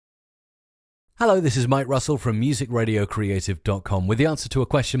Hello, this is Mike Russell from musicradiocreative.com with the answer to a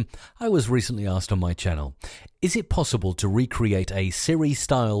question I was recently asked on my channel. Is it possible to recreate a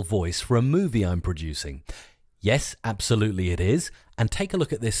Siri-style voice for a movie I'm producing? Yes, absolutely it is. And take a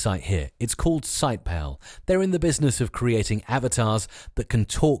look at this site here. It's called SitePal. They're in the business of creating avatars that can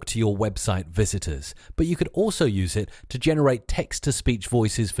talk to your website visitors. But you could also use it to generate text-to-speech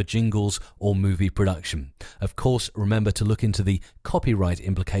voices for jingles or movie production. Of course, remember to look into the copyright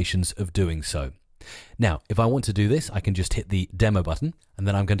implications of doing so. Now, if I want to do this, I can just hit the demo button, and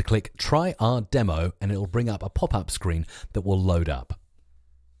then I'm going to click Try Our Demo, and it'll bring up a pop-up screen that will load up.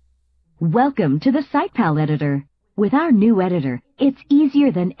 Welcome to the SitePal editor. With our new editor, it's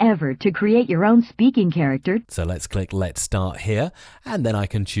easier than ever to create your own speaking character. So let's click Let's Start here, and then I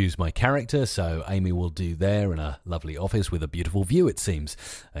can choose my character. So Amy will do there in a lovely office with a beautiful view, it seems.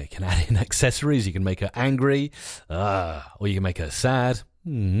 You can add in accessories. You can make her angry, or you can make her sad.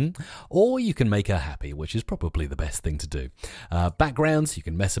 Or you can make her happy, which is probably the best thing to do. Backgrounds, you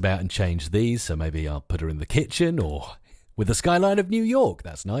can mess about and change these. So maybe I'll put her in the kitchen or with the skyline of New York.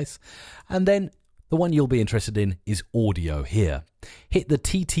 That's nice. And then the one you'll be interested in is audio here. Hit the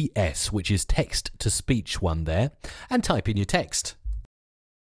TTS, which is text-to-speech one there, and type in your text.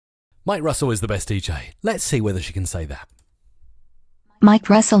 Mike Russell is the best DJ. Let's see whether she can say that. Mike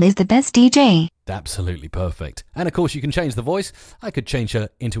Russell is the best DJ. Absolutely perfect. And of course you can change the voice. I could change her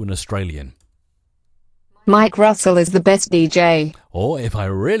into an Australian. Mike Russell is the best DJ. Or if I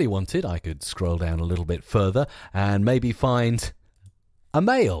really wanted, I could scroll down a little bit further and maybe find a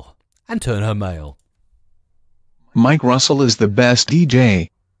male and turn her male. Mike Russell is the best DJ.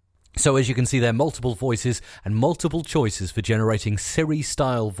 So as you can see, there are multiple voices and multiple choices for generating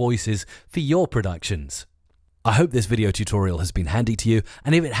Siri-style voices for your productions. I hope this video tutorial has been handy to you,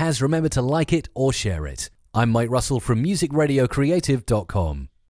 and if it has, remember to like it or share it. I'm Mike Russell from musicradiocreative.com.